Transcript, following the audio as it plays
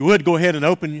You would go ahead and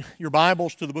open your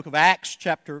Bibles to the book of Acts,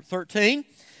 chapter 13.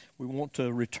 We want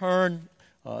to return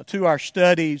to our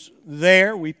studies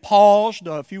there. We paused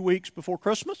a few weeks before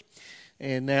Christmas,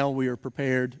 and now we are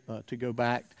prepared to go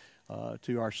back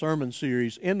to our sermon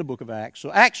series in the book of Acts.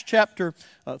 So Acts chapter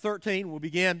 13, we'll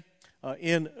begin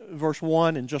in verse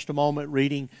 1 in just a moment,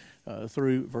 reading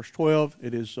through verse 12.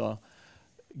 It is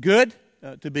good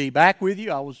to be back with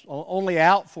you. I was only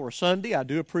out for a Sunday. I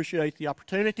do appreciate the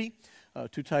opportunity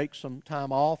to take some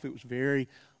time off. It was very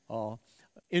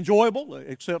enjoyable,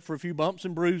 except for a few bumps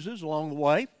and bruises along the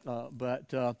way.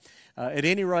 But at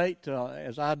any rate,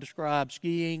 as I describe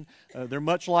skiing, they're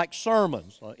much like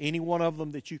sermons. Any one of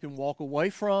them that you can walk away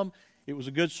from, it was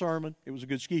a good sermon, it was a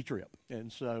good ski trip.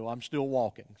 And so I'm still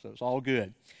walking, so it's all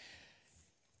good.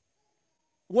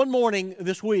 One morning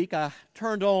this week, I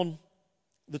turned on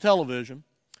the television,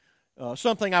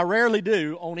 something I rarely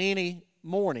do on any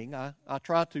morning. I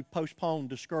try to postpone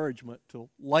discouragement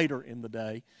till later in the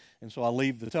day, and so I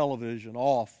leave the television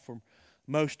off for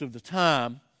most of the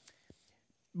time.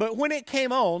 But when it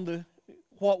came on,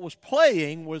 what was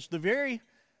playing was the very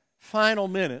final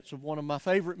minutes of one of my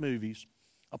favorite movies,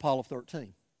 Apollo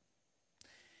 13.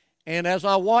 And as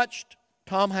I watched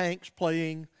Tom Hanks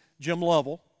playing Jim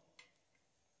Lovell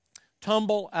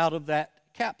tumble out of that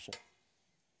capsule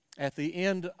at the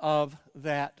end of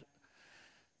that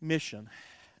mission,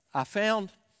 I found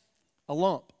a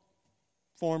lump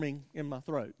forming in my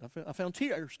throat. I found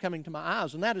tears coming to my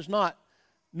eyes, and that is not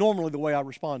normally the way I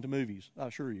respond to movies, I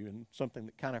assure you, and something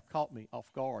that kind of caught me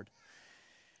off guard.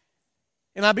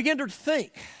 And I began to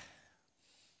think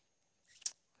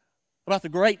about the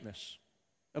greatness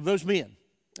of those men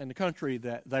and the country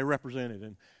that they represented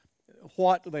and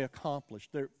what they accomplished,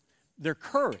 their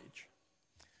courage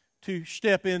to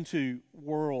step into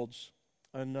worlds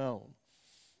unknown.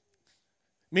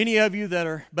 Many of you that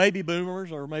are baby boomers,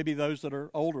 or maybe those that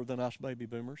are older than us baby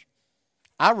boomers,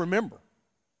 I remember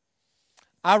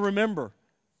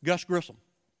Gus Grissom,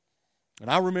 and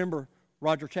I remember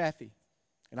Roger Chaffee,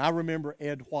 and I remember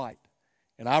Ed White,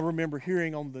 and I remember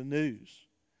hearing on the news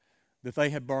that they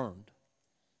had burned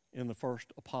in the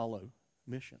first Apollo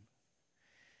mission.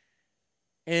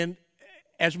 And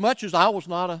as much as I was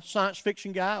not a science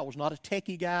fiction guy, I was not a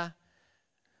techie guy,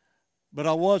 but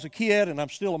I was a kid, and I'm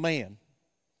still a man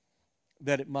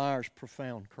that admires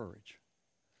profound courage,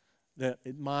 that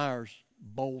admires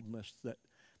boldness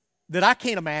that I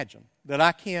can't imagine, that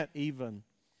I can't even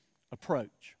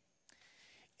approach.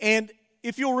 And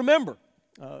if you'll remember,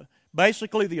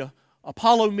 basically the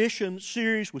Apollo mission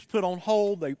series was put on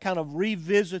hold. They kind of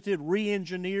revisited,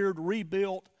 re-engineered,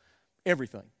 rebuilt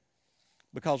everything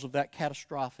because of that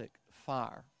catastrophic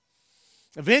fire.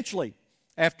 Eventually,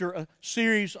 after a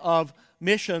series of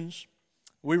missions,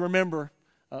 we remember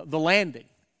the landing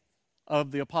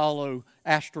of the Apollo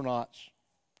astronauts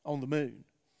on the moon.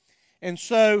 And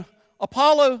so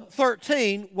Apollo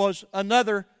 13 was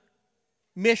another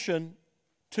mission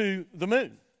to the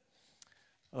moon,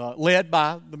 led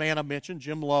by the man I mentioned,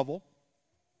 Jim Lovell.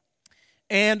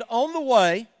 And on the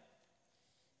way,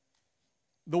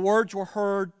 the words were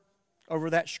heard over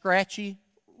that scratchy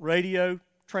radio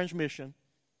transmission,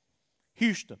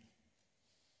 "Houston,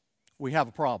 we have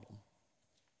a problem."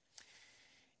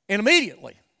 And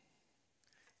immediately,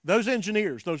 those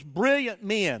engineers, those brilliant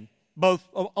men, both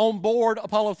on board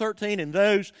Apollo 13 and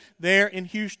those there in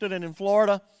Houston and in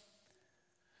Florida,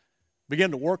 began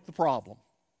to work the problem,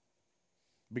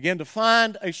 began to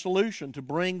find a solution to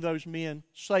bring those men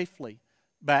safely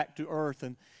back to Earth.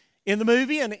 And in the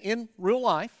movie and in real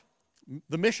life,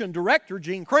 the mission director,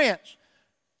 Gene Kranz,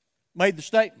 made the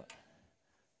statement,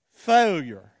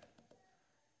 "Failure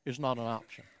is not an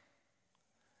option."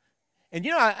 And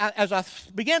you know, as I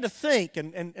began to think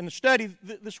and study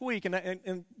this week,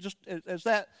 and just as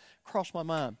that crossed my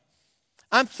mind,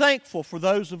 I'm thankful for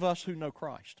those of us who know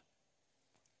Christ.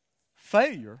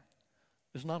 Failure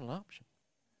is not an option.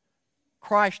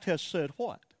 Christ has said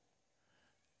what?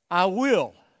 "I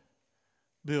will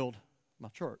build my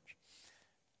church."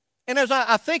 And as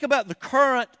I think about the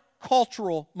current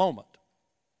cultural moment,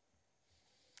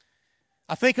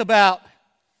 I think about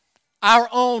our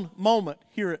own moment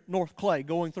here at North Clay,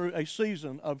 going through a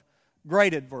season of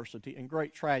great adversity and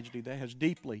great tragedy that has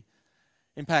deeply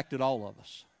impacted all of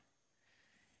us.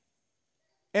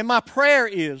 And my prayer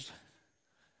is,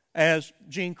 as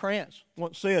Gene Kranz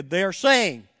once said, they are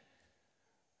saying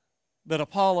that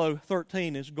Apollo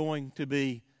 13 is going to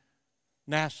be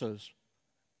NASA's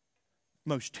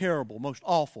most terrible, most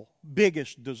awful,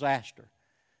 biggest disaster.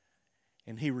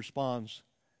 And he responds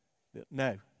that,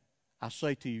 "No, I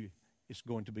say to you, it's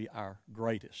going to be our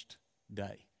greatest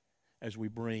day." as we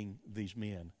bring these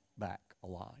men back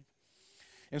alive.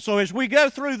 And so as we go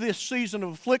through this season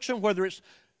of affliction, whether it's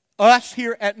us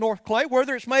here at North Clay,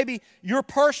 whether it's maybe your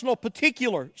personal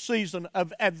particular season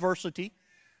of adversity,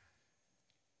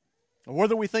 or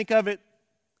whether we think of it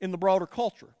in the broader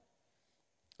culture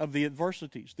of the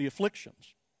adversities, the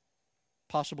afflictions,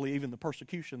 possibly even the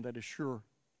persecution that is sure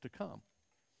to come,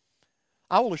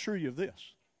 I will assure you of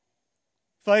this: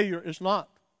 failure is not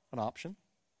an option.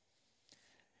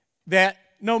 That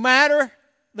no matter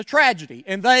the tragedy,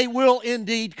 and they will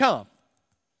indeed come,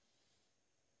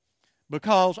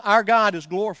 because our God is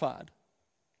glorified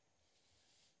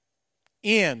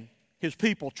in His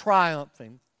people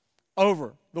triumphing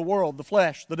over the world, the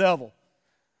flesh, the devil,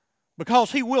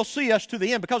 because He will see us to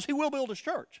the end, because He will build His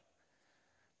church.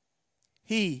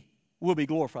 He will be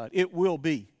glorified. It will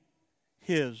be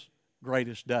His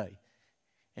greatest day.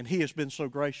 And He has been so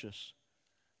gracious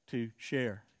to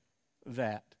share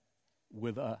that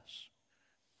with us.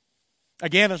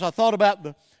 Again, as I thought about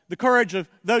the courage of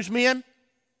those men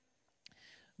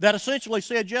that essentially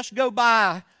said, just go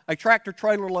buy a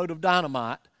tractor-trailer load of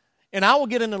dynamite, and I will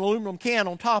get an aluminum can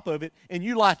on top of it, and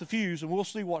you light the fuse, and we'll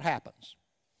see what happens.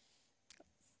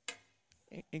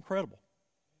 Incredible.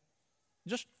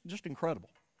 Just incredible.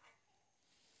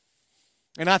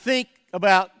 And I think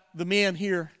about the men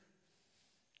here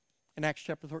in Acts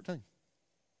chapter 13.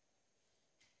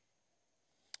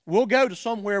 We'll go to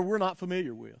somewhere we're not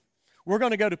familiar with. We're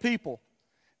going to go to people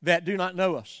that do not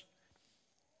know us.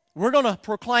 We're going to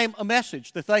proclaim a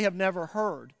message that they have never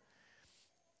heard.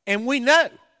 And we know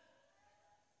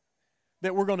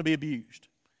that we're going to be abused.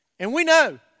 And we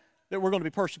know that we're going to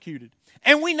be persecuted.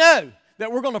 And we know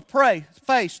that we're going to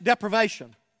face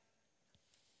deprivation.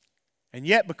 And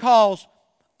yet, because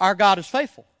our God is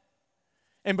faithful,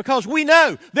 and because we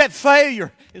know that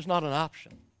failure is not an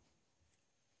option,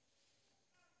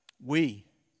 we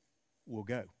will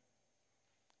go.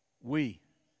 We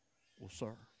will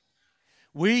serve.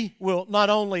 We will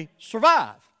not only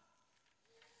survive,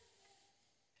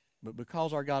 but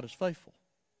because our God is faithful,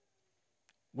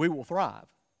 we will thrive,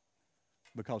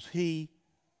 because He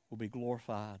will be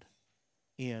glorified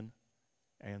in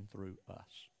and through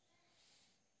us.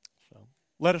 So,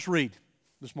 let us read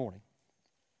this morning.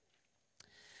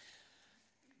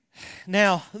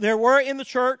 Now, there were in the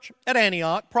church at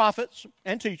Antioch prophets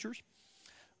and teachers: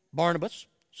 Barnabas,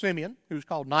 Simeon, who was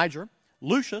called Niger,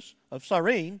 Lucius of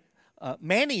Cyrene,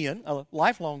 Manaen, a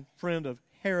lifelong friend of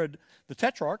Herod the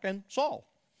Tetrarch, and Saul.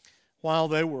 While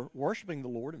they were worshiping the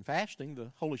Lord and fasting,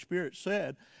 the Holy Spirit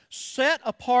said, "Set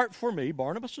apart for me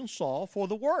Barnabas and Saul for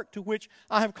the work to which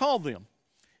I have called them."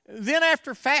 Then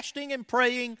after fasting and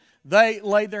praying, they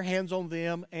laid their hands on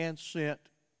them and sent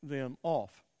them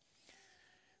off.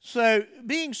 So,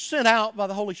 being sent out by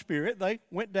the Holy Spirit, they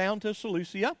went down to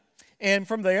Seleucia, and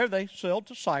from there they sailed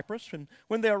to Cyprus. And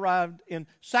when they arrived in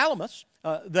Salamis,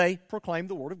 they proclaimed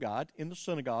the Word of God in the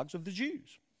synagogues of the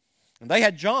Jews. And they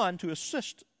had John to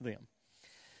assist them.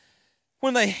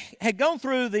 When they had gone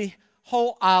through the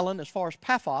whole island as far as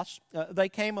Paphos, they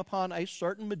came upon a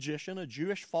certain magician, a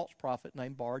Jewish false prophet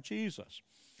named Bar-Jesus.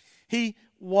 He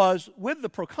was with the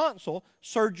proconsul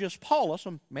Sergius Paulus,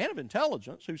 a man of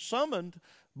intelligence, who summoned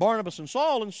Barnabas and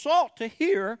Saul and sought to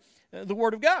hear the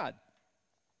Word of God.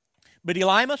 But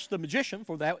Elymas, the magician,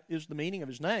 for that is the meaning of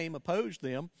his name, opposed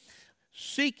them,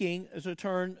 seeking to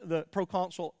turn the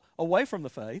proconsul away from the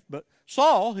faith. But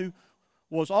Saul, who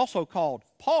was also called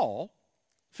Paul,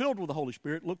 filled with the Holy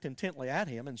Spirit, looked intently at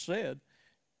him and said,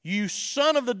 "You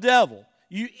son of the devil,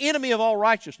 you enemy of all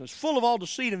righteousness, full of all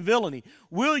deceit and villainy,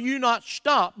 will you not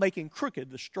stop making crooked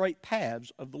the straight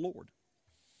paths of the Lord?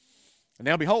 And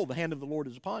now behold, the hand of the Lord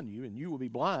is upon you, and you will be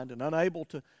blind and unable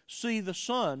to see the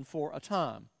sun for a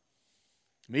time."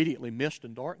 Immediately mist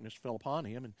and darkness fell upon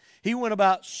him, and he went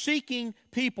about seeking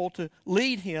people to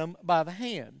lead him by the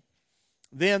hand.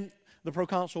 Then the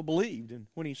proconsul believed, and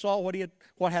when he saw what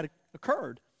had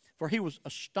occurred, for he was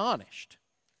astonished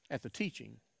at the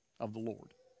teaching of the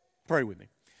Lord. Pray with me.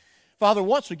 Father,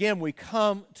 once again we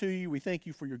come to you. We thank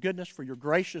you for your goodness, for your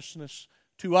graciousness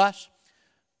to us,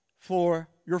 for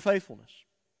your faithfulness,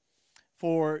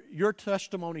 for your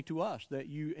testimony to us that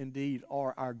you indeed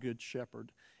are our good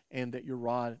shepherd, and that your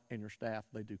rod and your staff,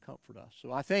 they do comfort us.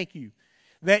 So I thank you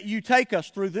that you take us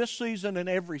through this season and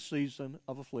every season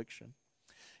of affliction.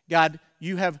 God,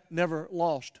 you have never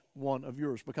lost one of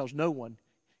yours, because no one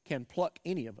can pluck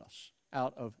any of us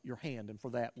out of your hand, and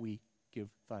for that we give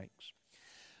thanks.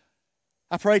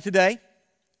 I pray today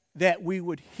that we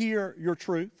would hear your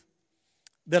truth,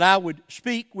 that I would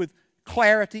speak with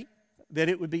clarity, that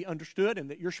it would be understood,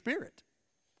 and that your Spirit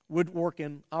would work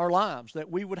in our lives,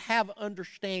 that we would have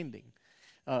understanding,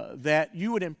 that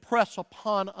you would impress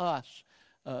upon us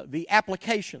the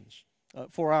applications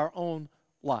for our own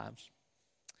lives.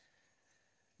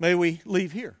 May we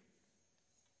leave here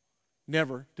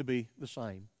never to be the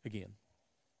same again.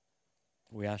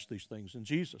 We ask these things in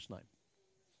Jesus' name.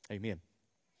 Amen.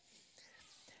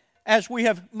 As we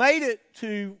have made it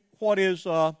to what is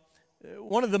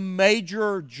one of the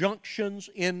major junctions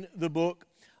in the book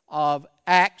of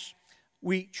Acts,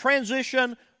 we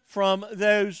transition from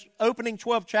those opening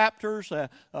 12 chapters.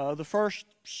 The first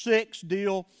 6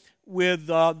 deal with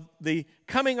the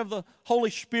coming of the Holy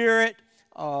Spirit,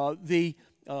 the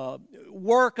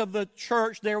work of the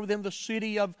church there within the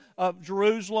city of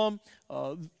Jerusalem,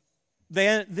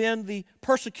 then the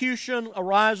persecution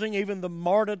arising, even the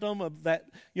martyrdom of that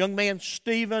young man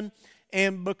Stephen.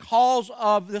 And because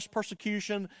of this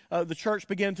persecution, the church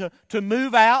began to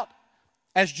move out,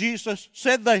 as Jesus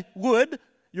said they would.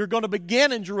 You're going to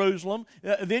begin in Jerusalem,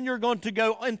 then you're going to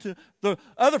go into the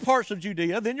other parts of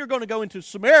Judea, then you're going to go into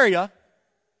Samaria,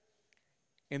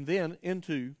 and then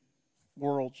into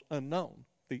worlds unknown,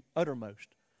 the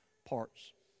uttermost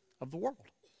parts of the world.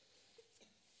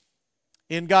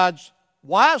 In God's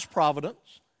wise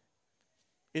providence,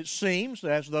 it seems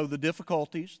as though the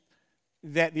difficulties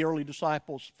that the early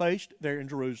disciples faced there in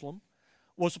Jerusalem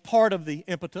was a part of the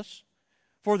impetus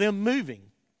for them moving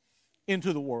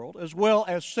into the world, as well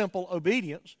as simple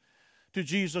obedience to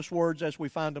Jesus' words as we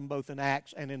find them both in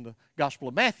Acts and in the Gospel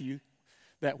of Matthew,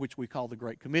 that which we call the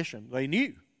Great Commission. They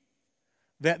knew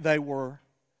that they were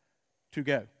to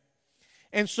go.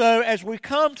 And so as we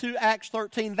come to Acts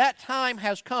 13, that time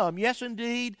has come. Yes,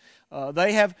 indeed,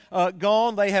 they have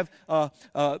gone, they have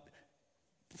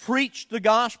preached the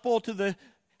gospel to the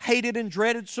hated and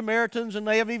dreaded Samaritans, and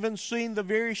they have even seen the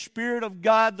very Spirit of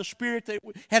God, the Spirit that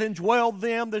had indwelled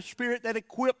them, the Spirit that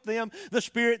equipped them, the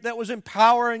Spirit that was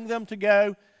empowering them to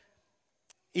go,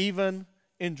 even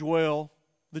indwell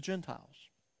the Gentiles.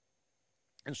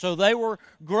 And so they were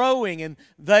growing and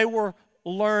they were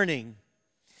learning.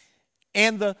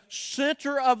 And the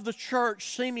center of the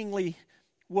church seemingly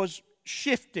was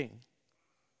shifting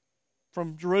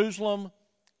from Jerusalem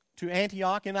to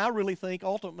Antioch, and I really think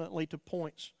ultimately to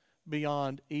points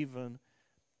beyond even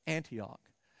Antioch.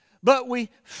 But we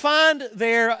find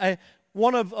there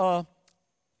one of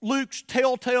Luke's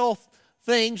telltale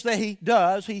things that he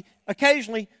does. He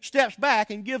occasionally steps back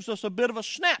and gives us a bit of a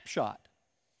snapshot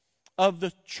of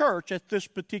the church at this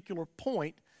particular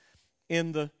point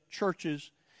in the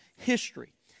church's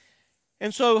history.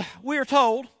 And so we are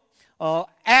told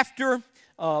after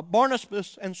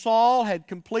Barnabas and Saul had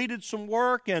completed some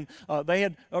work and they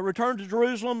had returned to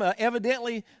Jerusalem.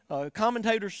 Evidently,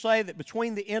 commentators say that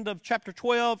between the end of chapter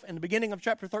 12 and the beginning of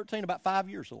chapter 13, about 5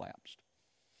 years elapsed.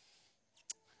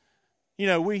 You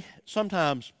know, we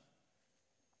sometimes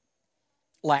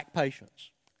lack patience.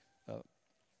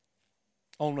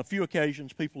 On a few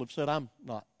occasions, people have said, I'm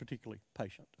not particularly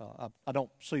patient. I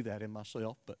don't see that in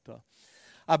myself, but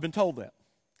I've been told that.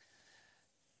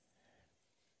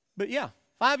 But yeah,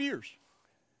 5 years.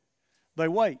 They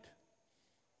wait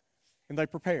and they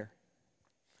prepare.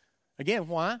 Again,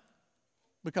 why?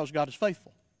 Because God is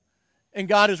faithful. And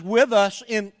God is with us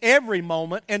in every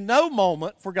moment, and no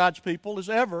moment for God's people is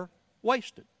ever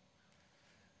wasted.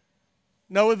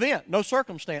 No event, no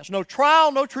circumstance, no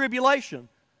trial, no tribulation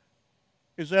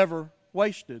is ever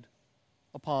wasted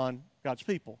upon God's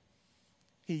people.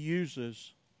 He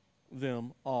uses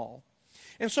them all.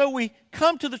 And so we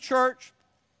come to the church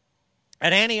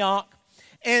at Antioch,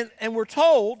 and we're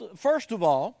told, first of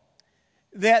all,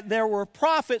 that there were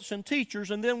prophets and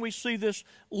teachers, and then we see this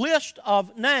list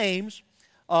of names,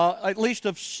 at least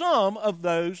of some of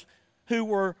those who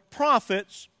were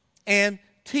prophets and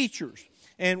teachers.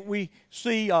 And we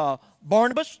see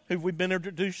Barnabas, who we've been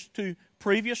introduced to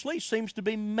previously, seems to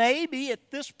be maybe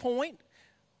at this point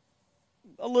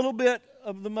a little bit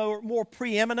of the more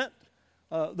preeminent,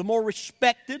 the more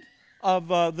respected of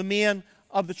the men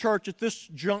of the church at this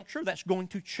juncture. That's going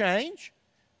to change.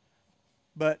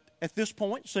 But at this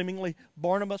point, seemingly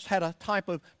Barnabas had a type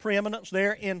of preeminence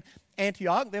there in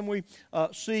Antioch. Then we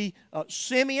see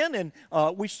Simeon,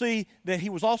 and we see that he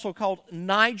was also called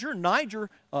Niger. Niger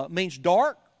means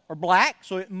dark or black,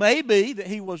 so it may be that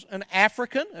he was an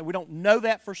African, and we don't know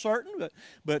that for certain,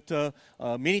 but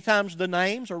many times the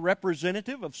names are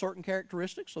representative of certain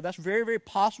characteristics, so that's very, very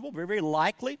possible, very, very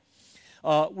likely.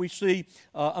 We see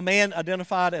a man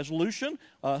identified as Lucian,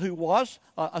 who was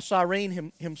a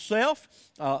Cyrene himself,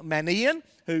 Manaen,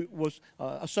 who was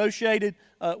associated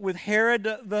with Herod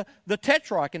the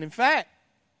Tetrarch. And in fact,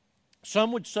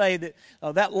 Some would say that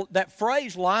that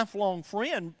phrase, lifelong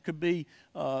friend, could be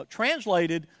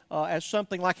translated as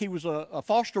something like he was a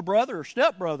foster brother or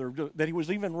stepbrother, that he was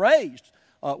even raised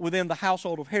within the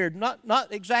household of Herod. Not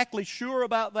exactly sure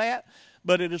about that,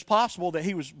 but it is possible that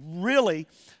he was really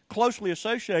closely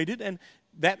associated, and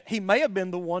that he may have been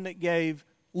the one that gave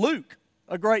Luke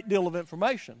a great deal of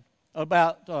information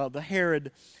about the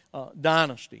Herod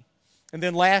dynasty. And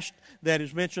then last that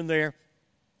is mentioned there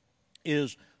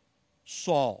is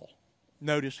Saul.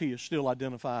 Notice he is still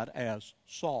identified as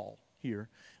Saul here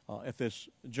at this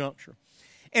juncture.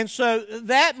 And so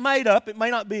that made up, it may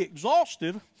not be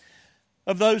exhaustive,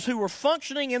 of those who were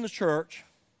functioning in the church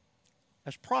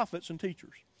as prophets and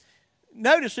teachers.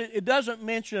 Notice it doesn't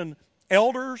mention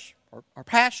elders or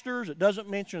pastors. It doesn't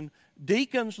mention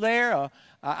deacons there.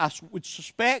 I would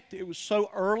suspect it was so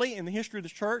early in the history of the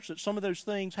church that some of those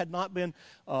things had not been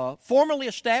formally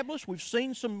established. We've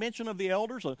seen some mention of the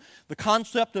elders. The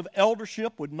concept of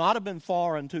eldership would not have been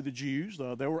foreign to the Jews.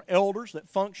 There were elders that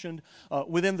functioned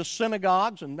within the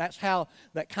synagogues, and that's how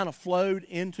that kind of flowed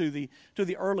into the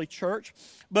early church.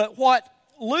 But what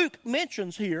Luke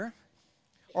mentions here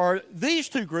are these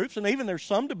two groups, and even there's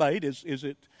some debate,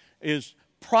 is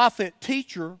prophet,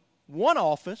 teacher one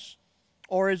office,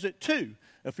 or is it two?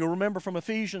 If you'll remember from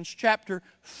Ephesians chapter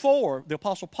 4, the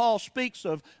Apostle Paul speaks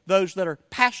of those that are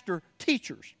pastor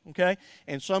teachers, okay?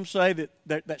 And some say that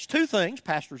that's two things,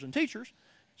 pastors and teachers.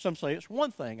 Some say it's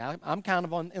one thing. I'm kind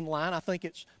of in line. I think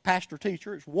it's pastor,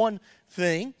 teacher. It's one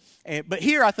thing. But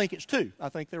here I think it's two. I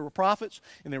think there were prophets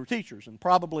and there were teachers. And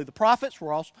probably the prophets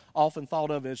were also often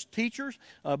thought of as teachers,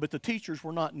 but the teachers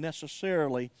were not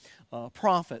necessarily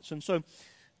prophets. And so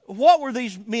what were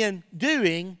these men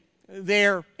doing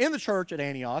there in the church at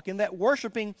Antioch, in that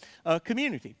worshiping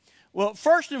community? Well,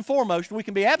 first and foremost, we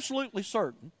can be absolutely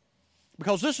certain,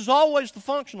 because this is always the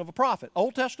function of a prophet,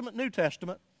 Old Testament, New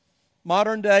Testament,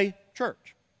 modern day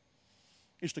church,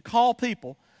 is to call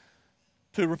people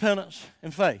to repentance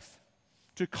and faith,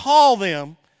 to call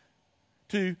them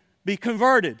to be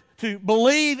converted, to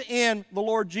believe in the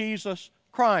Lord Jesus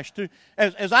Christ.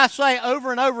 As I say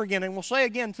over and over again, and we'll say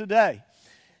again today,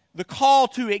 the call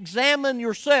to examine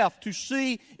yourself to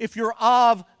see if you're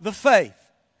of the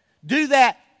faith. Do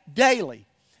that daily.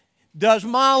 Does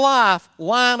my life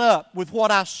line up with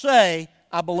what I say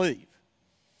I believe?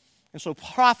 And so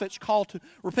prophets call to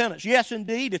repentance. Yes,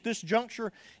 indeed, at this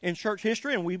juncture in church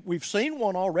history, and we've seen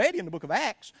one already in the book of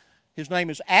Acts. His name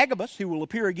is Agabus, who will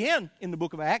appear again in the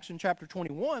book of Acts in chapter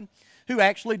 21, who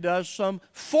actually does some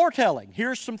foretelling.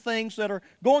 Here's some things that are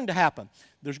going to happen.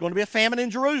 There's going to be a famine in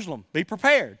Jerusalem. Be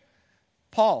prepared.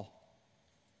 Paul,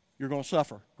 you're going to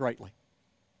suffer greatly.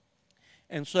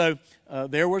 And so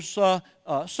there was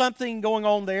something going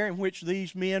on there in which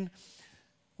these men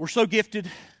were so gifted,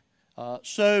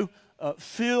 so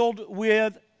filled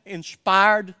with,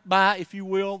 inspired by, if you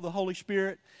will, the Holy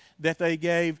Spirit, that they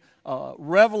gave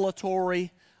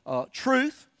revelatory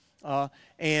truth.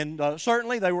 And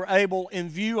certainly they were able, in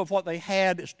view of what they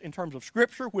had in terms of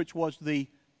Scripture, which was the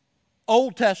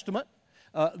Old Testament,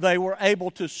 they were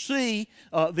able to see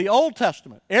the Old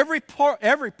Testament. Every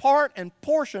part and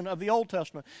portion of the Old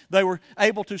Testament, they were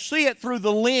able to see it through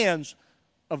the lens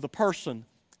of the person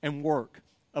and work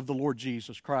of the Lord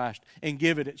Jesus Christ and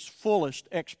give it its fullest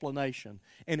explanation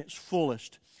and its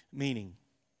fullest meaning.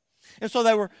 And so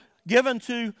they were given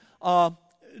to to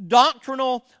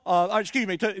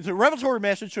revelatory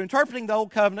message, to interpreting the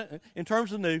Old Covenant in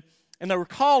terms of the New, and they were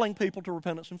calling people to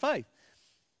repentance and faith.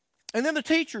 And then the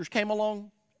teachers came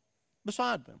along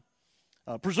beside them.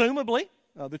 Presumably,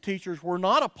 the teachers were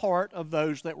not a part of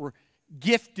those that were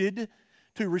gifted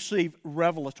to receive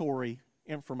revelatory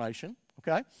information,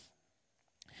 okay?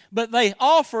 But they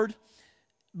offered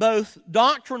both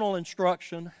doctrinal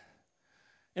instruction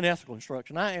and ethical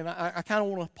instruction. I kind of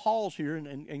want to pause here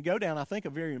and go down, I think, a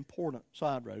very important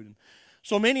side road. And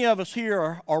so many of us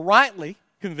here are rightly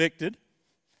convicted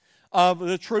of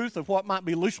the truth of what might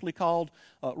be loosely called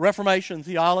Reformation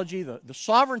theology, the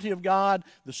sovereignty of God,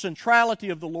 the centrality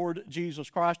of the Lord Jesus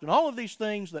Christ, and all of these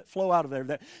things that flow out of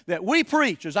there that we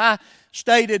preach. As I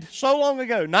stated so long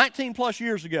ago, 19 plus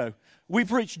years ago, we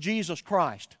preach Jesus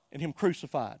Christ and Him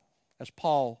crucified, as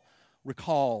Paul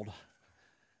recalled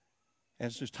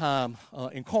as his time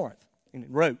in Corinth, and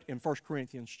wrote in 1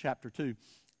 Corinthians chapter 2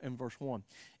 and verse 1.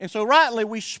 And so rightly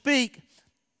we speak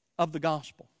of the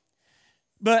gospel.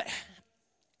 But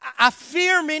I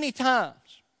fear many times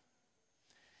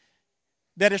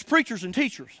that as preachers and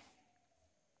teachers,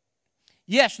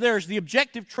 yes, there's the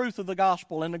objective truth of the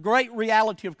gospel and the great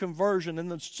reality of conversion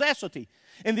and the necessity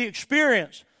and the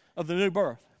experience of the new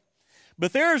birth.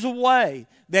 But there is a way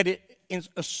that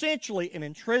essentially and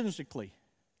intrinsically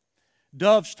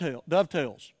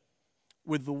dovetails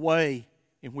with the way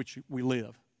in which we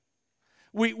live.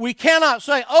 We cannot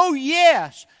say, oh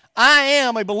yes, I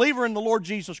am a believer in the Lord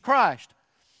Jesus Christ,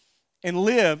 and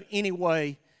live any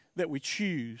way that we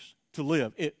choose to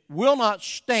live. It will not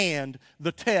stand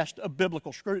the test of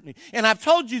biblical scrutiny. And I've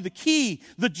told you the key,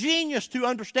 the genius to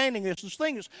understanding this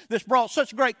thing that's brought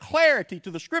such great clarity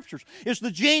to the Scriptures, is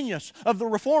the genius of the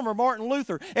reformer Martin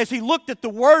Luther, as he looked at the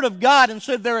Word of God and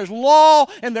said there is law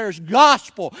and there is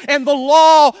gospel, and the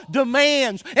law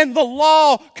demands and the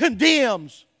law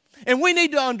condemns. And we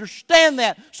need to understand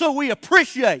that so we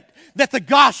appreciate that the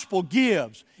gospel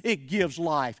gives. It gives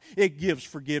life. It gives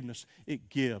forgiveness. It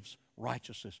gives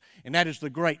righteousness. And that is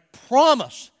the great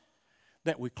promise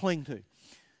that we cling to.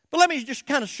 But let me just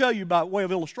kind of show you by way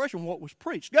of illustration what was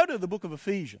preached. Go to the book of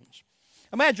Ephesians.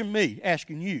 Imagine me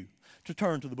asking you to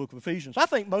turn to the book of Ephesians. I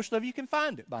think most of you can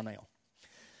find it by now.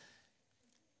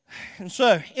 And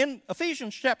so, in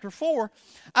Ephesians chapter 4,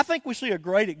 I think we see a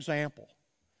great example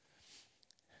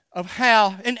of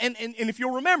how, and if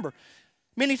you'll remember,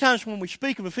 many times when we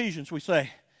speak of Ephesians, we say,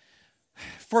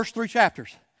 first 3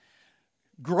 chapters,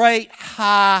 great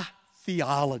high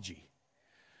theology,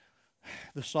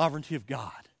 the sovereignty of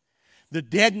God, the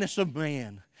deadness of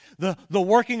man, the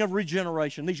working of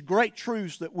regeneration, these great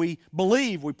truths that we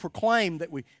believe, we proclaim,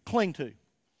 that we cling to.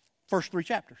 First 3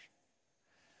 chapters.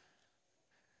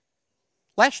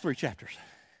 Last 3 chapters.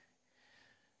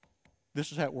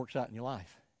 This is how it works out in your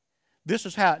life. This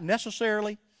is how it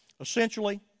necessarily,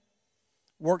 essentially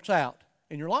works out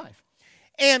in your life.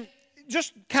 And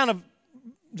just kind of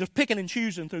just picking and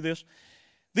choosing through this,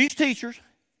 these teachers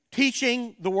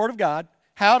teaching the Word of God,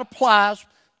 how it applies,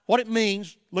 what it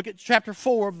means. Look at chapter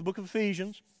 4 of the book of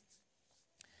Ephesians.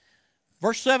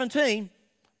 Verse 17,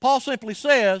 Paul simply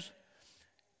says,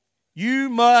 you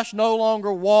must no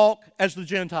longer walk as the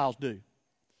Gentiles do.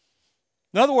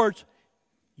 In other words,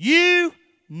 you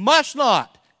must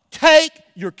not take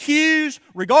your cues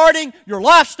regarding your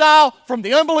lifestyle from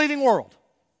the unbelieving world.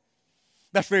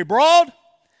 That's very broad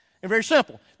and very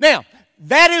simple. Now,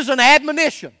 that is an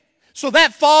admonition. So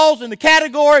that falls in the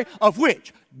category of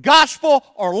which? Gospel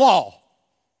or law?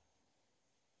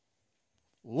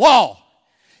 Law.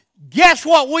 Guess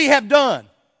what we have done?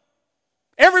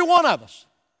 Every one of us.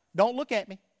 Don't look at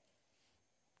me.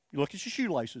 You look at your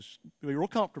shoelaces. It'll be real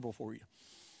comfortable for you.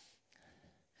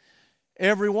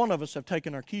 Every one of us have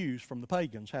taken our cues from the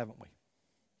pagans, haven't we?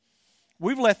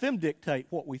 We've let them dictate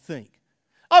what we think.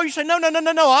 Oh, you say, no,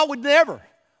 I would never.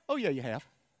 Oh, yeah, you have.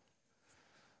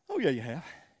 Oh, yeah, you have.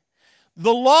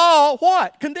 The law,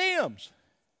 what? Condemns.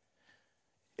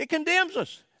 It condemns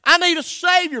us. I need a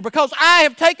Savior because I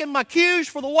have taken my cues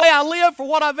for the way I live, for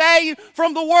what I value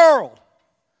from the world.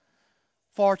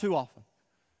 Far too often.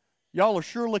 Y'all are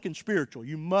sure looking spiritual.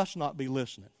 You must not be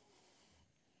listening.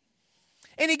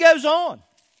 And he goes on.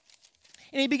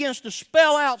 And he begins to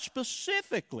spell out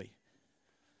specifically.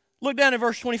 Look down at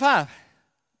verse 25.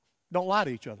 Don't lie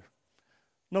to each other.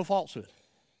 No falsehood.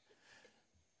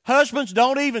 Husbands,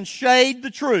 don't even shade the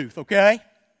truth, okay?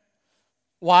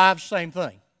 Wives, same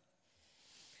thing.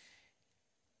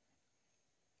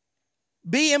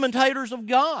 Be imitators of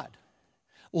God.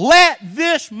 Let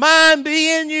this mind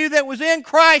be in you that was in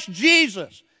Christ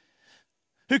Jesus,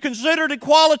 who considered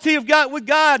equality of God with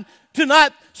God to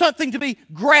not something to be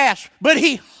grasped, but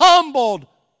he humbled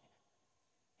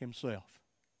himself.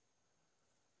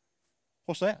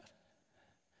 What's that?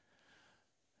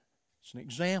 It's an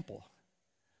example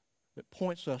that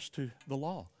points us to the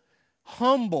law.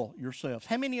 Humble yourselves.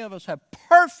 How many of us have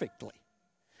perfectly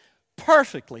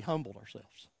humbled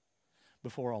ourselves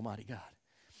before Almighty God?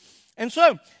 And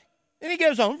so, then he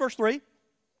goes on, verse 3,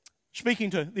 speaking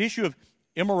to the issue of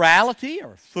immorality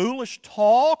or foolish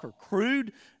talk or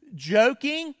crude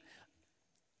joking,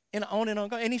 and on and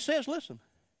on. And he says, listen,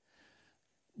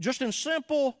 just in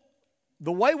simple,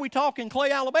 the way we talk in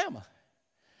Clay, Alabama,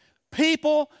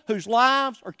 people whose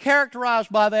lives are characterized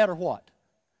by that are what?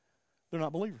 They're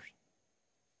not believers.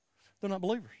 They're not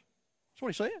believers. That's what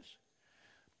he says.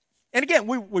 And again,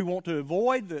 we want to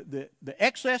avoid the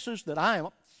excesses that I am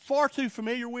far too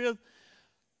familiar with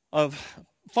of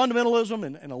fundamentalism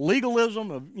and a legalism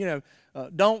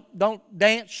of, don't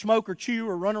dance, smoke, or chew,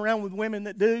 or run around with women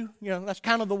that do. That's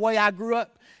kind of the way I grew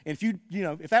up. And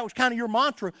if that was kind of your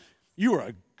mantra, you were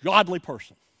a godly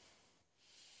person.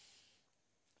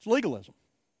 It's legalism.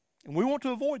 And we want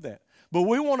to avoid that. But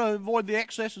we want to avoid the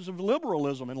excesses of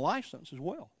liberalism and license as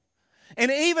well.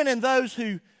 And even in those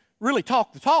who really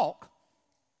talk the talk,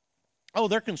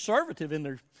 they're conservative in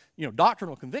their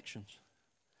doctrinal convictions.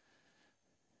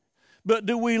 But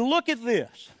do we look at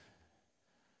this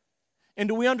And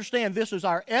do we understand this is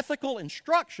our ethical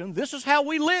instruction? This is how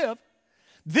we live.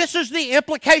 This is the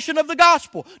implication of the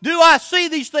gospel. Do I see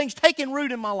these things taking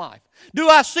root in my life? Do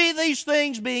I see these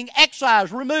things being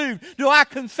excised, removed? Do I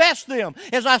confess them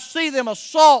as I see them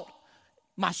assault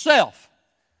myself?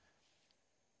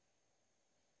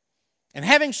 And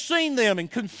having seen them and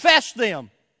confessed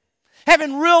them,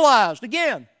 having realized,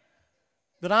 again,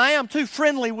 that I am too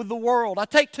friendly with the world, I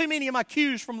take too many of my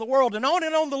cues from the world, and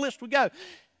on the list we go,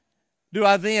 do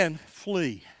I then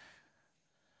flee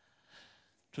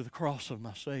to the cross of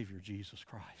my Savior, Jesus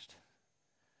Christ,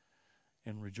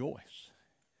 and rejoice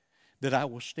that I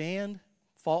will stand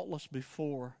faultless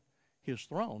before His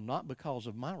throne, not because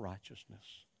of my righteousness,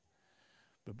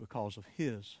 but because of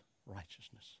His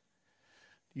righteousness.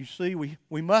 You see,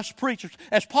 we must preach,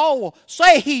 as Paul will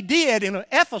say he did in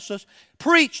Ephesus,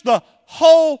 preach the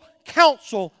whole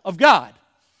counsel of God.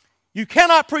 You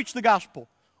cannot preach the gospel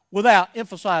without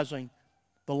emphasizing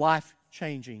the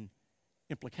life-changing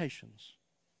implications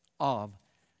of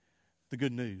the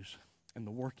good news and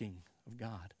the working of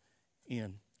God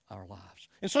in our lives.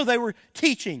 And so they were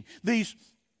teaching these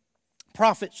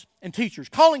prophets and teachers,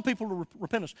 calling people to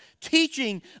repentance,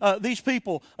 teaching these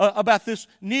people about this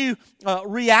new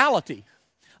reality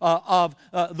of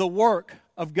the work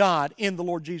of God in the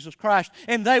Lord Jesus Christ.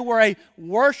 And they were a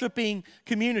worshiping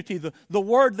community. The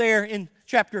word there in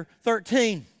chapter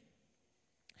 13,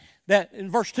 that in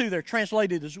verse 2 they're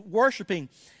translated as worshiping.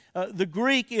 The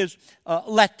Greek is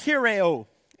latereo,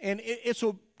 and it's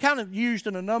kind of used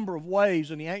in a number of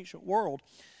ways in the ancient world.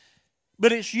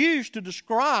 But it's used to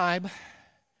describe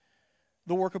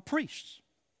the work of priests,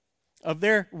 of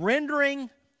their rendering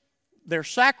their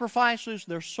sacrifices,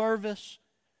 their service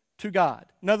to God.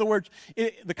 In other words,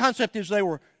 the concept is they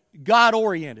were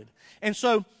God-oriented. And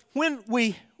so when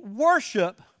we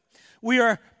worship, we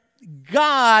are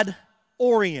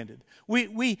God-oriented.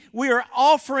 We are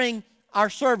offering our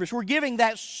service. We're giving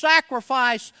that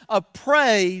sacrifice of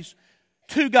praise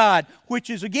to God,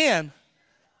 which is, again,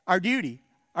 our duty,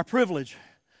 our privilege,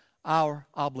 our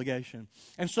obligation.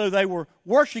 And so they were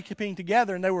worshiping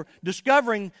together, and they were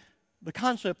discovering the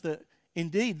concept that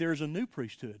indeed there's a new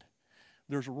priesthood.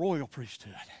 There's a royal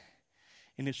priesthood,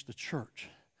 and it's the church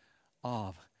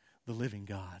of the living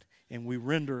God. And we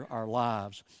render our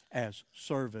lives as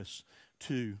service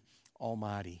to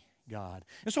Almighty God.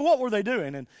 And so what were they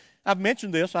doing? And I've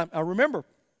mentioned this. I remember,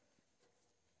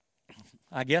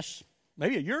 I guess,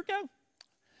 maybe a year ago,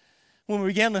 when we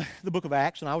began the book of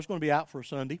Acts, and I was going to be out for a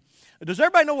Sunday. Does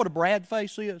everybody know what a Brad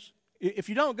face is? If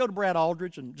you don't, go to Brad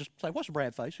Aldridge and just say, what's a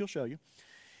Brad face? He'll show you.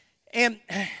 And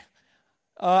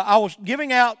I was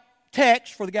giving out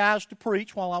texts for the guys to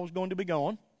preach while I was going to be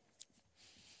gone.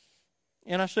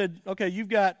 And I said, okay, you've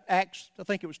got Acts, I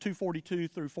think it was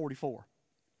 2:42 through 44.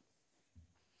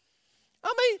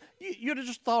 I mean, you'd have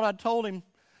just thought I'd told him,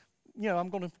 I'm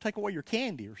going to take away your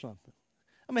candy or something.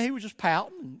 I mean, he was just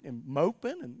pouting and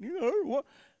moping and, what?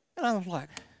 And I was like,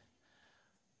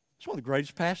 it's one of the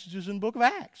greatest passages in the book of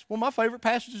Acts. One of my favorite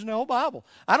passages in the whole Bible.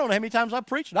 I don't know how many times I've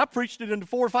preached it. I preached it into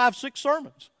 4, 5, 6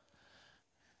 sermons.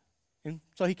 And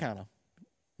so he kind of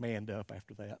manned up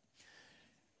after that.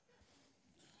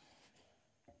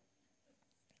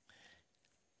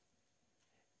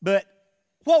 But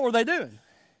what were they doing?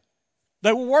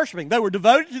 They were worshiping. They were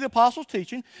devoted to the apostles'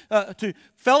 teaching, to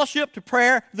fellowship, to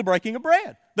prayer, the breaking of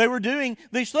bread. They were doing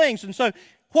these things. And so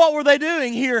what were they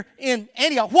doing here in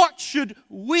Antioch? What should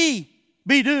we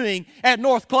be doing at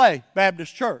North Clay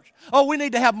Baptist Church? Oh, we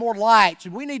need to have more lights,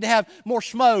 and we need to have more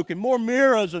smoke and more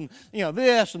mirrors and,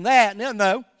 this and that.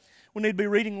 No, we need to be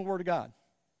reading the Word of God.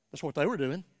 That's what they were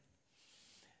doing.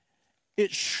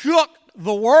 It shook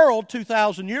the world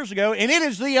 2,000 years ago, and it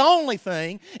is the only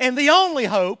thing and the only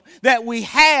hope that we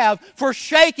have for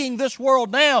shaking this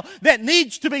world now that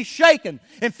needs to be shaken.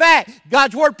 In fact,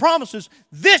 God's Word promises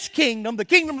this kingdom, the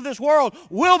kingdom of this world,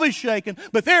 will be shaken,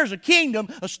 but there's a kingdom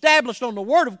established on the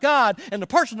Word of God and the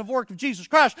person of work of Jesus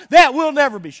Christ that will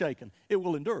never be shaken. It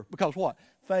will endure, because what?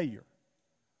 Failure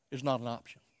is not an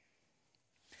option.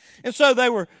 And so they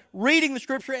were reading the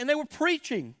Scripture and they were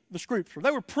preaching the Scripture.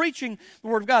 They were preaching the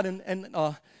Word of God. And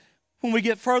when we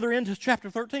get further into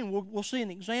chapter 13, we'll see an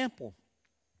example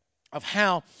of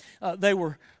how they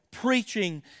were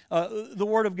preaching the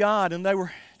Word of God. And they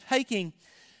were taking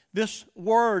this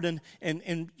Word,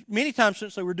 and many times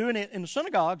since they were doing it in the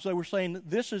synagogues, they were saying that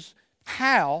this is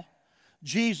how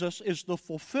Jesus is the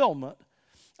fulfillment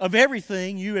of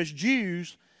everything you as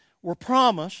Jews were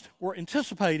promised, were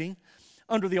anticipating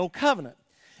under the Old Covenant.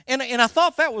 And I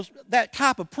thought that was that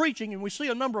type of preaching, and we see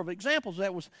a number of examples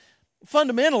that was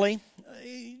fundamentally,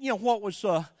 what was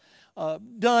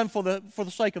done for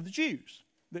the sake of the Jews.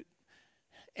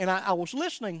 And I was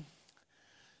listening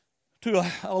to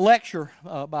a lecture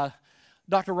by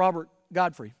Dr. Robert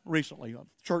Godfrey recently, a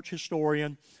church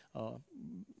historian,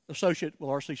 associate with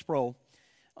R.C. Sproul,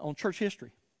 on church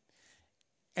history.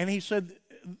 And he said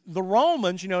the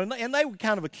Romans, and they would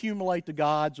kind of accumulate the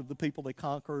gods of the people they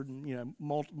conquered, and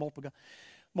multiple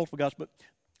gods.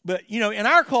 But in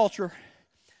our culture,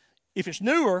 if it's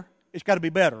newer, it's got to be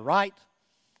better, right?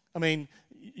 I mean,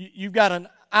 you've got an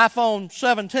iPhone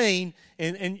 17,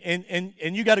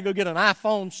 and you got to go get an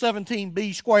iPhone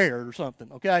 17B squared or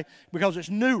something, okay? Because it's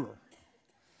newer.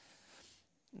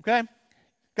 Okay?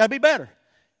 Got to be better.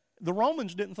 The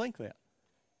Romans didn't think that,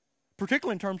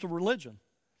 particularly in terms of religion.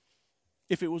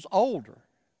 If it was older,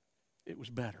 it was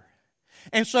better.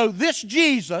 And so this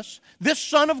Jesus, this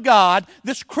Son of God,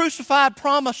 this crucified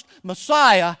promised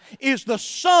Messiah is the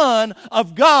Son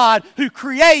of God who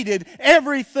created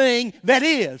everything that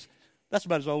is. That's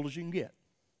about as old as you can get.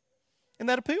 And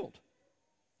that appealed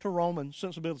to Roman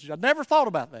sensibilities. I'd never thought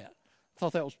about that. I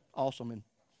thought that was awesome and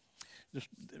just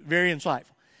very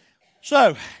insightful.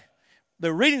 So, they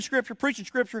were reading Scripture, preaching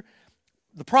Scripture.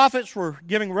 The prophets were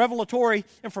giving revelatory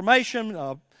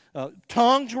information.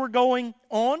 Tongues were going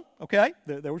on, okay?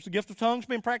 There was the gift of tongues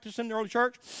being practiced in the early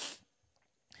church.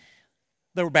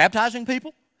 They were baptizing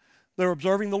people. They were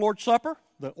observing the Lord's Supper,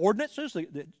 the ordinances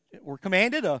that were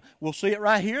commanded. We'll see it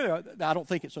right here. I don't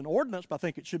think it's an ordinance, but I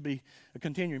think it should be a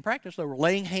continuing practice. They were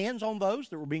laying hands on those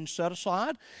that were being set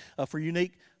aside for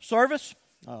unique service.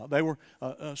 They were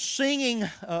singing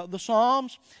the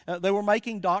Psalms. They were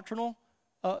making doctrinal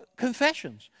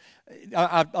confessions.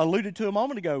 I alluded to a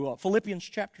moment ago, Philippians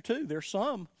chapter 2. There's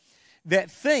some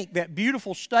that think that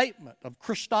beautiful statement of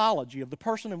Christology, of the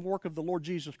person and work of the Lord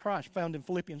Jesus Christ, found in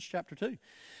Philippians chapter 2.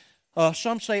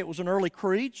 Some say it was an early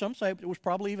creed. Some say it was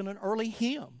probably even an early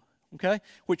hymn, okay,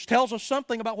 which tells us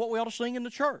something about what we ought to sing in the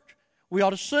church. We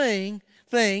ought to sing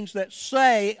things that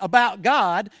say about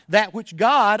God that which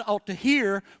God ought to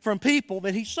hear from people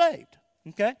that He saved,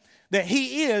 okay, that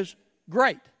He is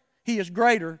great. He is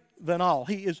greater than all.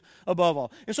 He is above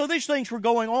all. And so these things were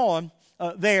going on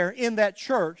there in that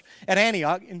church at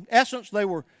Antioch. In essence, they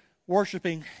were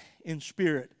worshiping in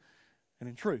spirit and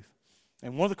in truth.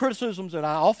 And one of the criticisms that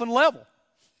I often level,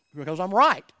 because I'm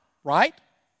right,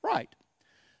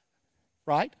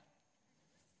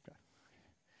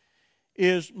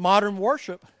 is modern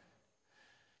worship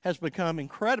has become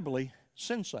incredibly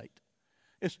sensate.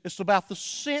 It's about the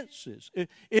senses. It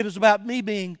is about me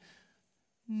being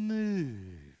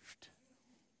moved.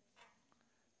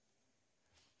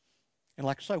 And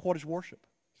like I say, what is worship?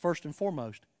 First and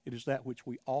foremost, it is that which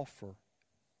we offer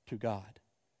to God.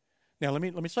 Now, let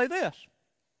me say this,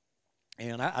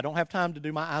 and I don't have time to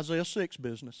do my Isaiah 6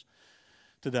 business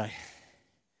today,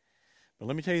 but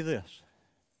let me tell you this.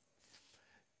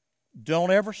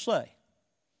 Don't ever say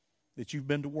that you've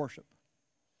been to worship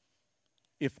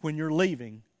if when you're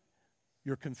leaving,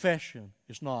 your confession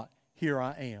is not, "Here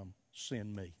I am,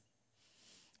 send me."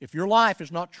 If your life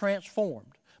is not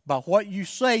transformed by what you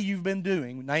say you've been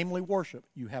doing, namely worship,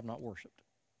 you have not worshiped.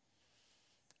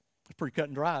 It's pretty cut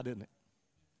and dry, isn't it?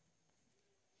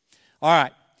 All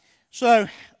right. So,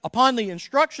 upon the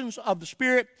instructions of the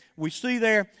Spirit, we see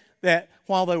there that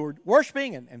while they were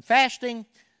worshiping and fasting,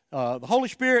 the Holy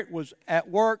Spirit was at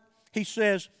work. He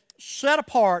says, set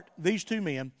apart these two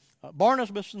men,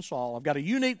 Barnabas and Saul. I've got a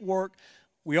unique work.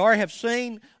 We already have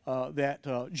seen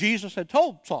that Jesus had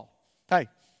told Saul, hey,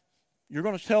 you're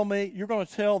going to tell me, you're going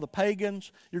to tell the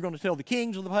pagans, you're going to tell the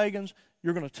kings of the pagans,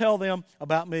 you're going to tell them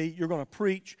about me, you're going to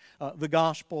preach the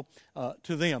gospel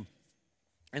to them.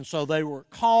 And so they were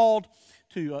called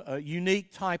to a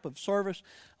unique type of service.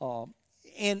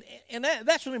 And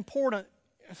that's an important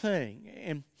thing.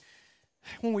 And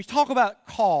when we talk about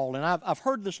call, and I've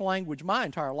heard this language my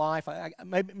entire life,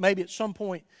 maybe at some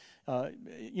point, I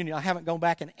haven't gone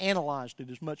back and analyzed it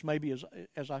as much maybe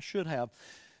as I should have.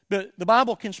 But the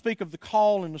Bible can speak of the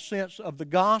call in the sense of the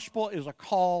gospel is a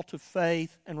call to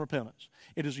faith and repentance.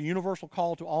 It is a universal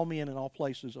call to all men in all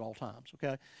places at all times,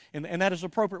 okay? And that is an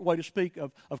appropriate way to speak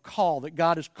of call, that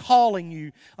God is calling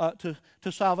you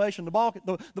to salvation. The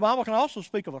Bible can also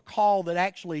speak of a call that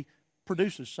actually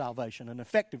produces salvation, an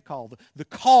effective call, the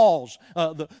cause,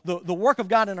 the work of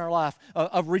God in our life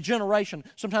of regeneration.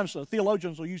 Sometimes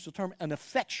theologians will use the term an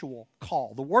effectual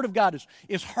call. The Word of God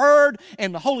is heard,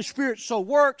 and the Holy Spirit so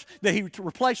works that He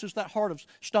replaces that heart of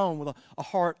stone with a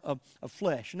heart of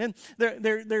flesh. And then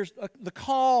there's the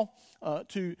call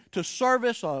to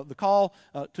service, the call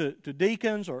to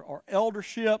deacons or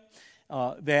eldership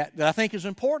that I think is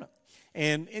important.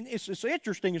 And it's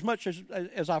interesting, as much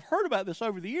as I've heard about this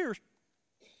over the years,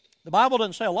 the Bible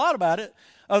doesn't say a lot about it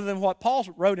other than what Paul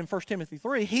wrote in 1 Timothy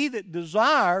 3. He that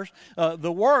desires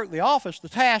the work, the office, the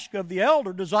task of the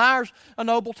elder desires a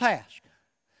noble task.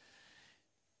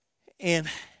 And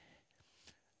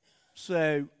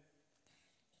so,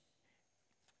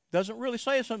 doesn't really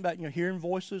say something about, hearing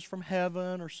voices from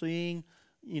heaven or seeing,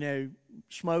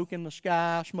 smoke in the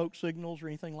sky, smoke signals or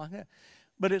anything like that.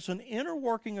 But it's an inner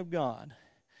working of God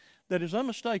that is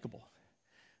unmistakable,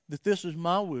 that this is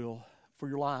my will for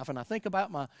your life. And I think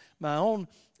about my own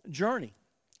journey.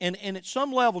 And at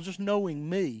some level, just knowing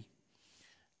me,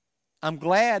 I'm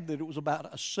glad that it was about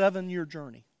a 7-year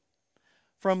journey.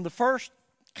 From the first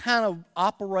kind of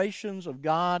operations of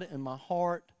God in my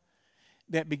heart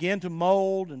that began to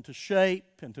mold and to shape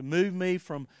and to move me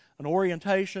from an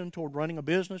orientation toward running a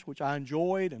business, which I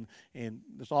enjoyed, and it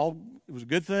was a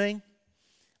good thing,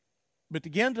 but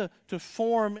began to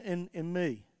form in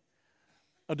me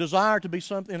a desire to be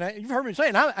something. And you've heard me say,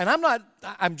 and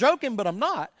I'm joking, but I'm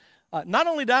not. Not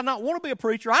only did I not want to be a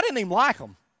preacher, I didn't even like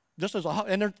them. Just as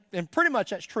and pretty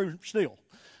much that's true still,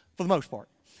 for the most part.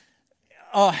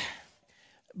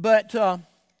 But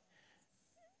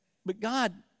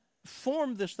God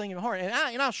formed this thing in my heart,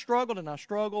 and I struggled,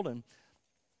 and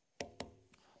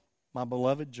my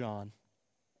beloved John,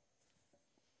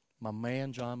 my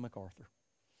man John MacArthur.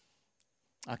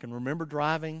 I can remember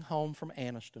driving home from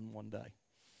Anniston one day,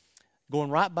 going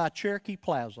right by Cherokee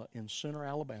Plaza in Center,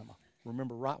 Alabama.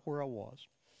 Remember right where I was,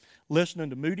 listening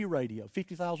to Moody Radio,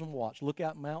 50,000 watts,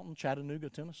 Lookout Mountain, Chattanooga,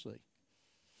 Tennessee.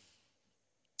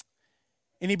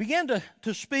 And he began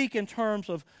to speak in terms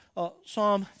of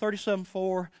Psalm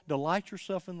 37:4, delight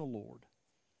yourself in the Lord,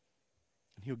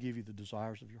 and He'll give you the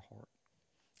desires of your heart.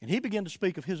 And he began to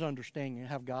speak of his understanding and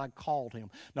how God called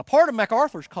him. Now, part of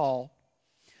MacArthur's call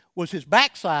was his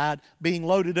backside being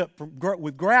loaded up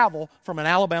with gravel from an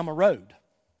Alabama road.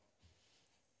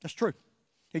 That's true.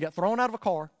 He got thrown out of a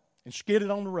car and skidded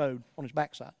on the road on his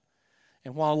backside.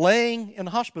 And while laying in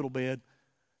the hospital bed,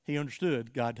 he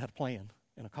understood God had a plan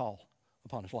and a call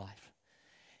upon his life.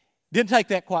 Didn't take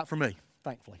that quite from me,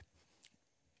 thankfully.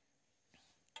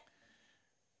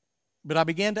 But I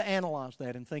began to analyze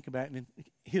that and think about it, and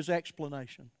his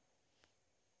explanation.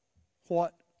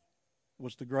 What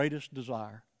was the greatest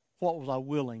desire? What was I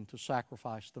willing to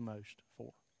sacrifice the most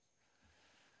for?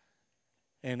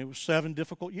 And it was 7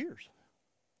 difficult years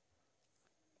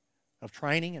of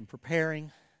training and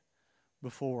preparing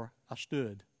before I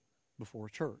stood before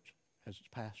a church as its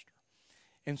pastor.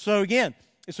 And so again,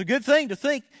 it's a good thing to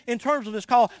think in terms of this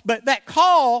call. But that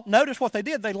call, notice what they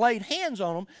did. They laid hands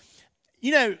on them.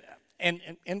 You know,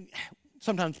 and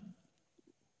sometimes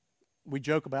we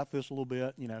joke about this a little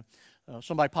bit. You know,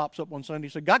 somebody pops up one Sunday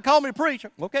and says, "God called me to preach."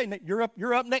 Okay, you're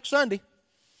up next Sunday.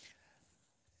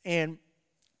 And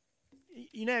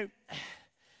you know,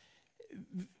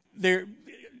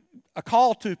 a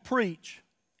call to preach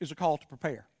is a call to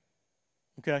prepare.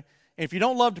 Okay, and if you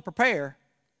don't love to prepare,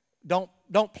 don't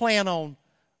plan on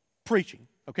preaching.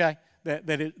 Okay, that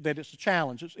it's a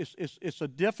challenge. It's a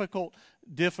difficult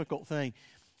thing.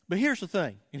 But here's the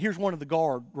thing, and here's one of the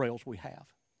guardrails we have.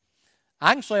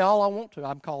 I can say all I want to.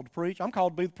 I'm called to preach. I'm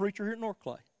called to be the preacher here at North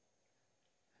Clay.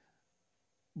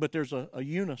 But there's a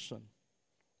unison.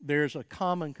 There's a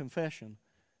common confession.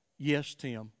 Yes,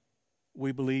 Tim,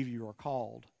 we believe you are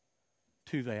called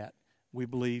to that. We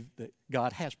believe that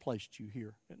God has placed you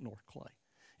here at North Clay.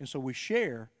 And so we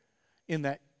share in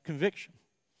that conviction.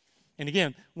 And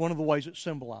again, one of the ways it's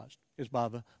symbolized is by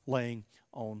the laying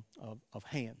on of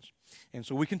hands. And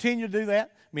so we continue to do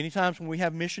that. Many times when we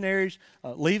have missionaries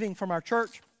leaving from our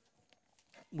church,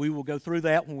 we will go through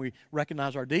that when we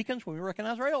recognize our deacons, when we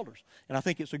recognize our elders. And I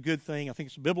think it's a good thing. I think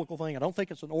it's a biblical thing. I don't think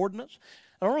it's an ordinance.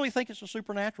 I don't really think it's a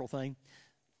supernatural thing.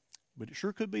 But it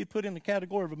sure could be put in the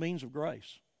category of a means of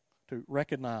grace to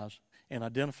recognize and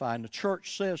identify. And the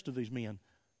church says to these men,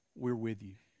 we're with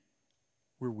you.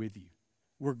 We're with you.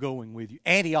 We're going with you.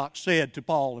 Antioch said to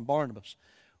Paul and Barnabas,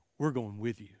 we're going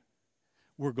with you.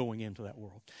 We're going into that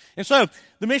world. And so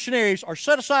the missionaries are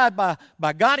set aside by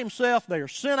God Himself. They are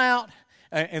sent out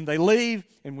and they leave.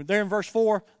 And there in verse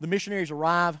 4, the missionaries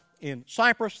arrive in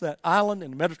Cyprus, that island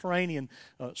in the Mediterranean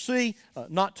Sea,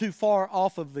 not too far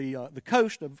off of the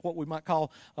coast of what we might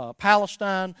call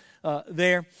Palestine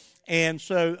there. And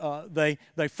so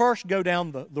they first go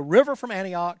down the river from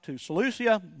Antioch to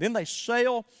Seleucia. Then they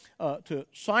sail to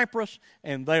Cyprus,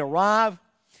 and they arrive.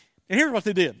 And here's what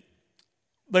they did.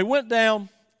 They went down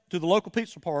to the local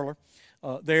pizza parlor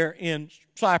there in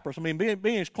Cyprus. I mean,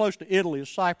 being as close to Italy as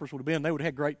Cyprus would have been, they would have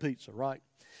had great pizza, right?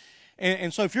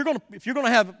 And so if you're going to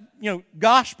have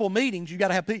gospel meetings, you got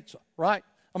to have pizza, right?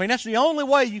 I mean, that's the only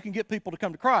way you can get people to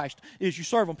come to Christ is you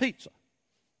serve them pizza,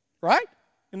 right?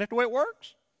 Isn't that the way it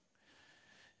works?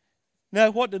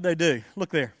 Now, what did they do? Look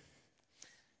there.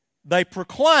 They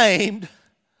proclaimed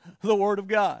the Word of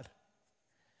God.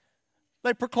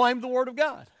 They proclaimed the Word of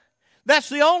God. That's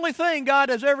the only thing God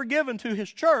has ever given to His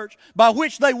church by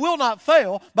which they will not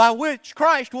fail, by which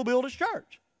Christ will build His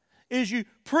church, is you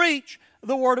preach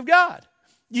the Word of God.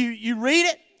 You read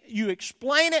it, you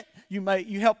explain it,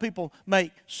 you help people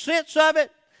make sense of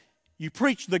it. You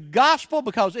preach the gospel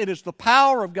because it is the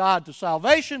power of God to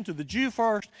salvation, to the Jew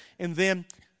first, and then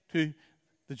to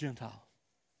the Gentile.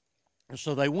 And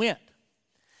so they went.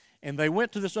 And they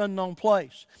went to this unknown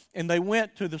place. And they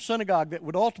went to the synagogue that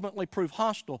would ultimately prove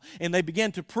hostile. And they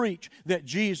began to preach that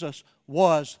Jesus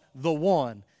was the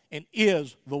one and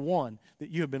is the one that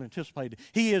you have been anticipating.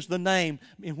 He is the name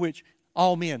in which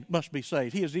all men must be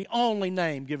saved. He is the only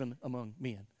name given among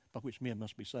men by which men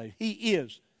must be saved. He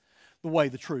is the way,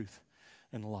 the truth,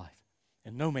 and the life.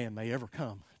 And no man may ever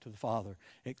come to the Father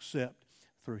except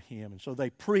through Him. And so they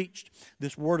preached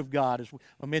this Word of God. As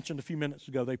I mentioned a few minutes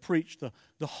ago, they preached the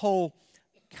whole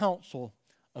counsel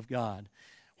of God.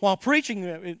 While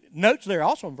preaching, notes there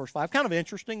also in verse 5, kind of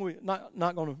interesting. We're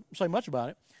not going to say much about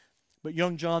it, but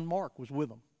young John Mark was with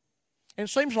them. And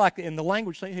it seems like in the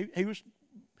language,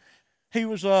 he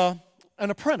was an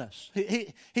apprentice.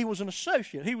 He was an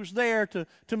associate. He was there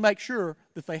to make sure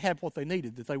that they had what they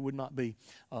needed, that they would not be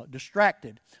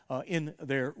distracted in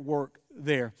their work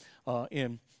there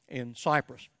in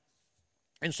Cyprus.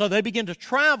 And so they begin to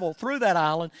travel through that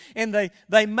island, and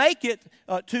they make it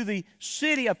to the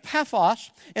city of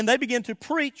Paphos, and they begin to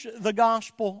preach the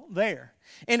gospel there.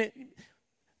 And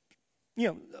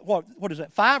what is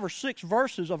that? 5 or 6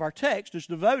 verses of our text is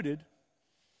devoted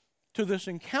to this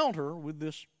encounter with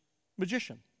this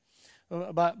magician,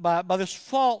 by this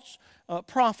false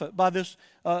prophet, by this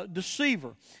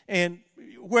deceiver. And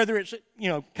whether it's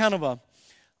kind of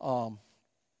a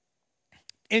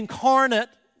incarnate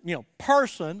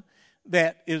person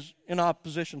that is in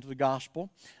opposition to the gospel,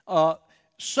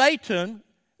 Satan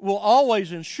will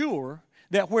always ensure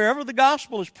that wherever the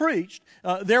gospel is preached,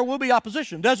 there will be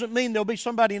opposition. Doesn't mean there'll be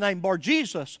somebody named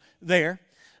Bar-Jesus there,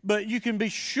 but you can be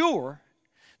sure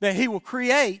that he will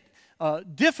create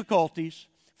difficulties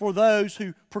for those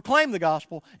who proclaim the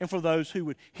gospel and for those who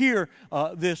would hear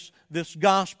this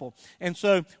gospel. And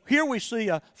so here we see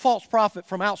a false prophet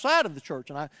from outside of the church.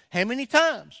 And how many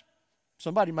times?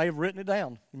 Somebody may have written it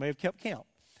down. You may have kept count.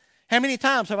 How many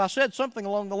times have I said something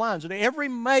along the lines that every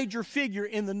major figure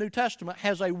in the New Testament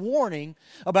has a warning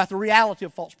about the reality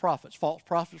of false prophets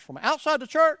from outside the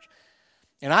church,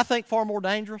 and I think far more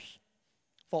dangerous,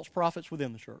 false prophets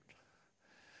within the church.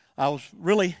 I was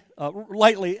really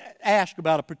lately asked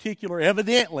about a particular,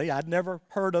 evidently, I'd never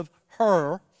heard of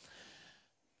her,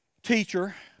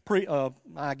 teacher,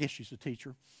 I guess she's a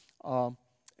teacher,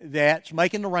 that's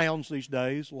making the rounds these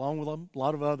days, along with a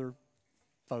lot of other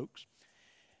folks.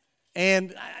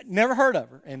 And I never heard of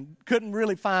her and couldn't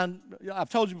really find, I've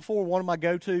told you before, one of my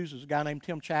go-tos is a guy named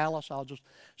Tim Challis. I'll just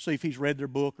see if he's read their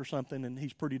book or something, and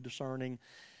he's pretty discerning.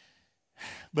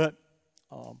 But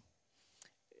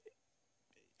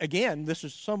again, this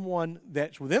is someone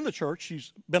that's within the church.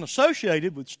 She's been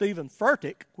associated with Stephen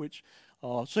Furtick, which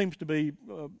seems to be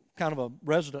kind of a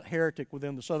resident heretic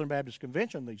within the Southern Baptist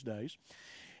Convention these days.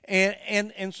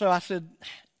 And so I said,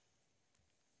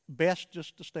 best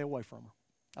just to stay away from her,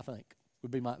 I think,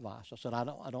 would be my advice. I said, I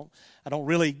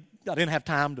didn't have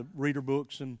time to read her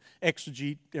books and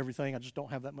exegete everything. I just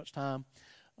don't have that much time.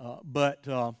 But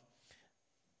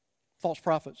false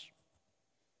prophets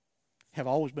have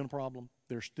always been a problem.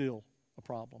 They're still a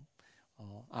problem.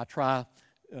 I try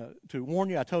to warn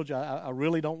you. I told you I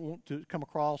really don't want to come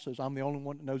across as I'm the only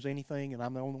one that knows anything and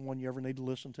I'm the only one you ever need to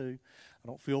listen to. I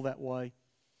don't feel that way.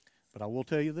 But I will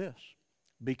tell you this.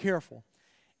 Be careful.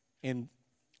 And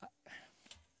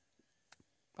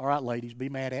all right, ladies, be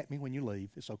mad at me when you leave.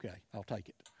 It's okay. I'll take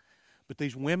it. But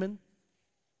these women,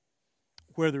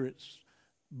 whether it's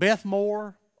Beth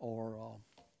Moore or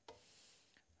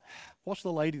what's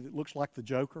the lady that looks like the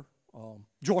Joker?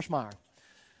 Joyce Meyer.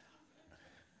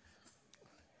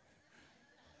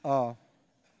 They're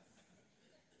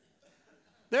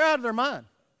out of their mind.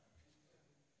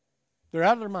 They're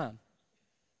out of their mind.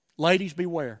 Ladies,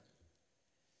 beware.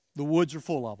 The woods are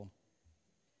full of them.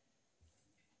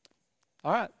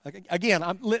 All right. Again,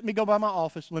 let me go by my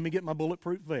office. Let me get my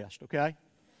bulletproof vest, okay?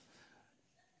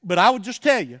 But I would just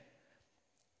tell you,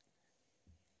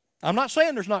 I'm not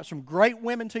saying there's not some great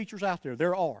women teachers out there.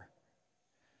 There are.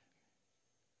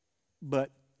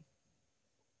 But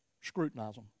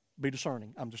scrutinize them. Be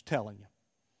discerning. I'm just telling you.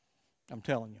 I'm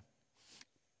telling you.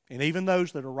 And even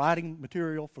those that are writing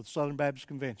material for the Southern Baptist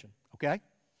Convention, okay?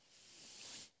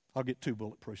 I'll get 2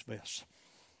 bulletproof vests.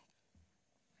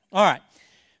 All right.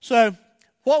 So,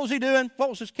 what was he doing? What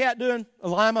was this cat doing?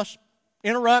 Elymas,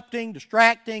 interrupting,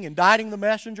 distracting, indicting the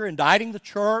messenger, indicting the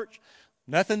church.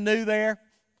 Nothing new there.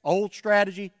 Old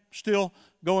strategy still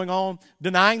going on.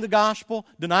 Denying the gospel,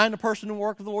 denying the person and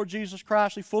work of the Lord Jesus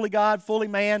Christ. He's fully God, fully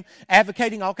man,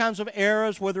 advocating all kinds of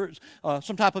errors, whether it's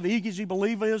some type of easy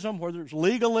believism, whether it's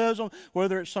legalism,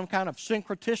 whether it's some kind of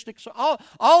syncretistic. So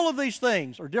all of these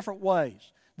things are different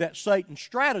ways that Satan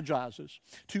strategizes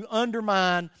to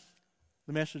undermine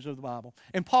the message of the Bible.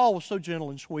 And Paul was so gentle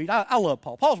and sweet. I love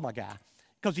Paul. Paul's my guy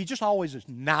because he just always is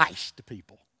nice to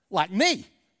people, like me,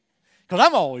 because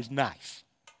I'm always nice.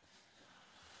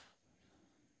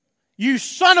 You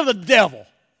son of the devil.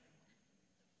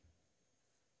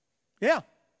 Yeah.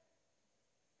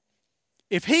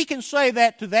 If he can say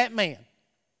that to that man,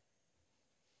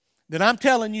 then I'm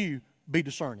telling you, be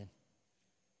discerning.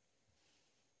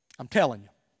 I'm telling you.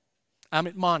 I'm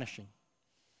admonishing.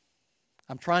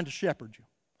 I'm trying to shepherd you.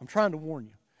 I'm trying to warn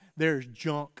you. There's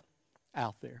junk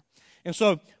out there. And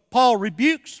so Paul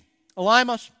rebukes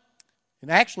Elymas and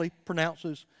actually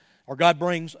pronounces, or God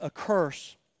brings a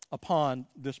curse upon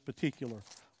this particular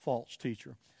false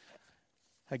teacher.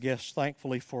 I guess,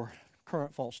 thankfully for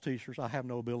current false teachers, I have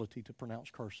no ability to pronounce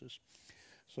curses.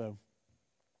 So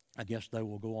I guess they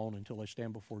will go on until they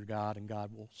stand before God, and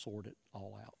God will sort it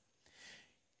all out.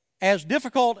 As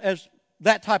difficult as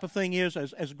that type of thing is,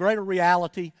 as great a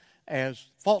reality as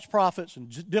false prophets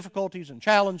and difficulties and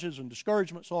challenges and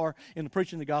discouragements are in the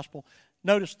preaching of the gospel,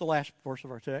 notice the last verse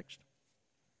of our text.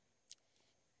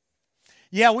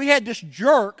 Yeah, we had this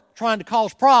jerk trying to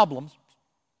cause problems,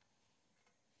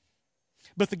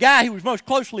 but the guy he was most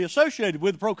closely associated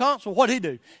with, the proconsul, what did he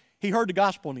do? He heard the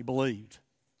gospel and he believed.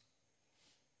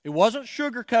 It wasn't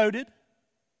sugar-coated.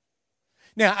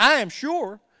 Now, I am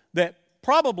sure that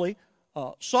probably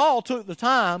Saul took the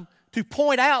time to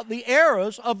point out the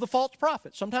errors of the false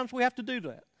prophets. Sometimes we have to do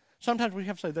that. Sometimes we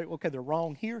have to say, okay, they're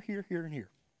wrong here, here, here, and here.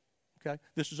 Okay,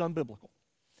 this is unbiblical.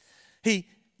 He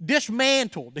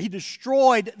dismantled, he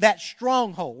destroyed that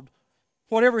stronghold,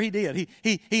 whatever he did.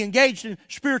 He engaged in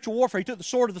spiritual warfare. He took the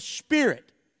sword of the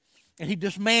Spirit and he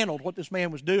dismantled what this man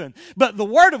was doing. But the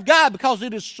Word of God, because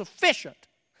it is sufficient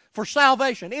for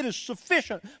salvation, it is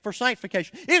sufficient for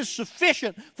sanctification, it is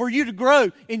sufficient for you to grow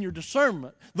in your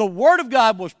discernment. The Word of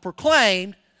God was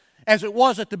proclaimed as it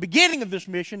was at the beginning of this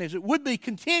mission, as it would be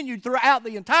continued throughout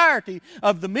the entirety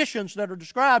of the missions that are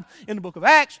described in the book of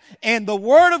Acts, and the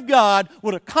Word of God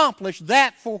would accomplish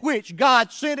that for which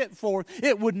God sent it forth.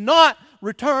 It would not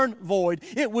return void.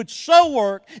 It would so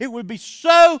work, it would be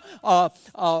so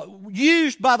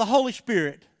used by the Holy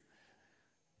Spirit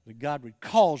that God would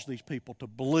cause these people to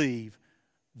believe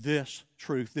this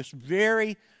truth, this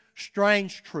very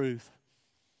strange truth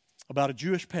about a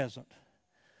Jewish peasant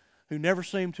who never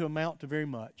seemed to amount to very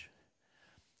much.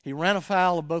 He ran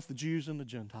afoul of both the Jews and the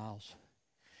Gentiles,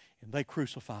 and they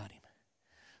crucified him.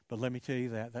 But let me tell you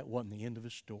that wasn't the end of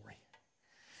his story.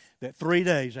 That 3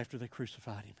 days after they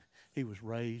crucified him, he was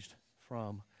raised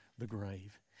from the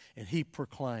grave. And he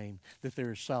proclaimed that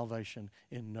there is salvation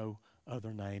in no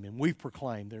other name. And we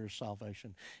proclaim there is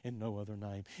salvation in no other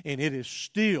name. And it is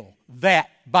still that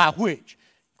by which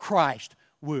Christ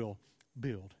will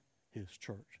build his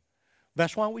church.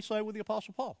 That's why we say with the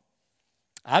Apostle Paul,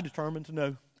 I determined to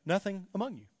know nothing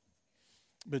among you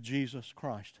but Jesus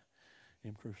Christ,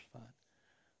 Him crucified.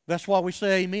 That's why we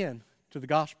say amen to the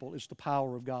gospel. It's the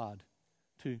power of God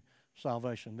to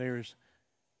salvation. There is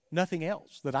nothing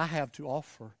else that I have to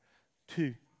offer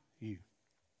to you.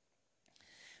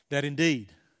 That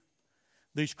indeed,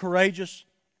 these courageous,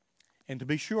 and to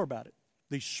be sure about it,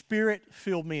 these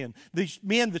Spirit-filled men, these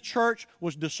men the church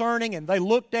was discerning, and they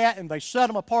looked at and they set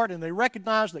them apart, and they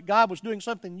recognized that God was doing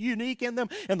something unique in them,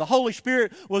 and the Holy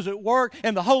Spirit was at work,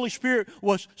 and the Holy Spirit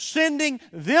was sending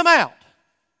them out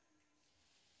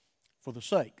for the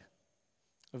sake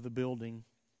of the building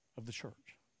of the church.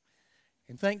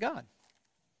 And thank God,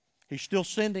 He's still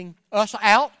sending us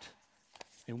out,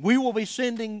 and we will be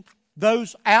sending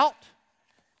those out,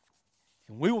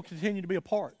 and we will continue to be a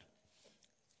part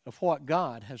of what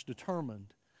God has determined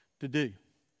to do.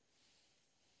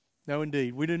 No,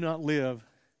 indeed, we do not live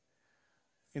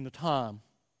in the time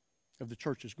of the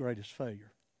church's greatest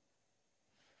failure.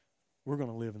 We're going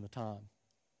to live in the time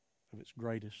of its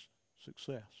greatest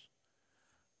success.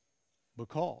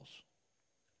 Because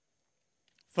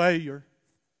failure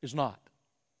is not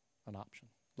an option.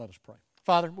 Let us pray.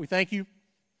 Father, we thank you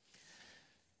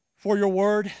for your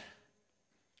word.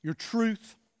 your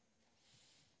truth,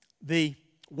 the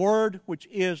Word, which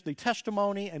is the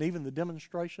testimony and even the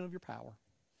demonstration of your power.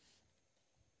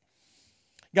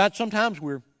 God, sometimes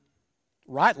we're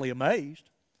rightly amazed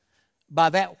by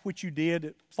that which you did.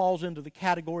 It falls into the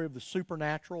category of the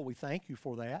supernatural. We thank you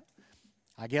for that.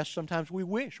 I guess sometimes we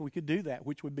wish we could do that,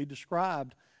 which would be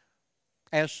described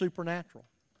as supernatural.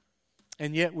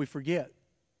 And yet we forget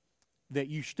that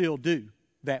you still do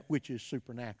that which is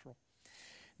supernatural.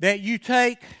 That you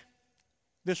take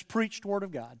this preached Word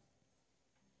of God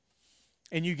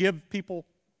and you give people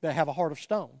that have a heart of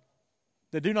stone,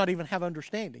 that do not even have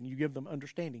understanding, you give them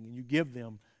understanding, and you give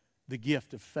them the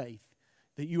gift of faith,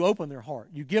 that you open their heart.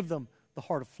 You give them the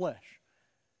heart of flesh.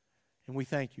 And we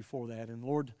thank you for that. And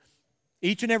Lord,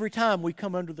 each and every time we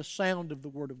come under the sound of the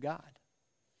Word of God,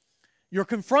 you're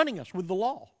confronting us with the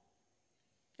law.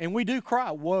 And we do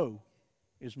cry, woe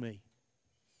is me.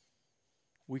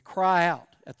 We cry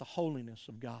out at the holiness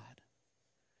of God.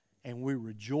 And we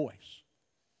rejoice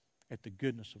at the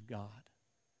goodness of God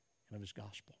and of His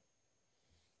gospel.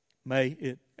 May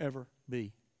it ever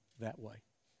be that way.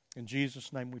 In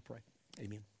Jesus' name we pray.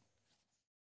 Amen.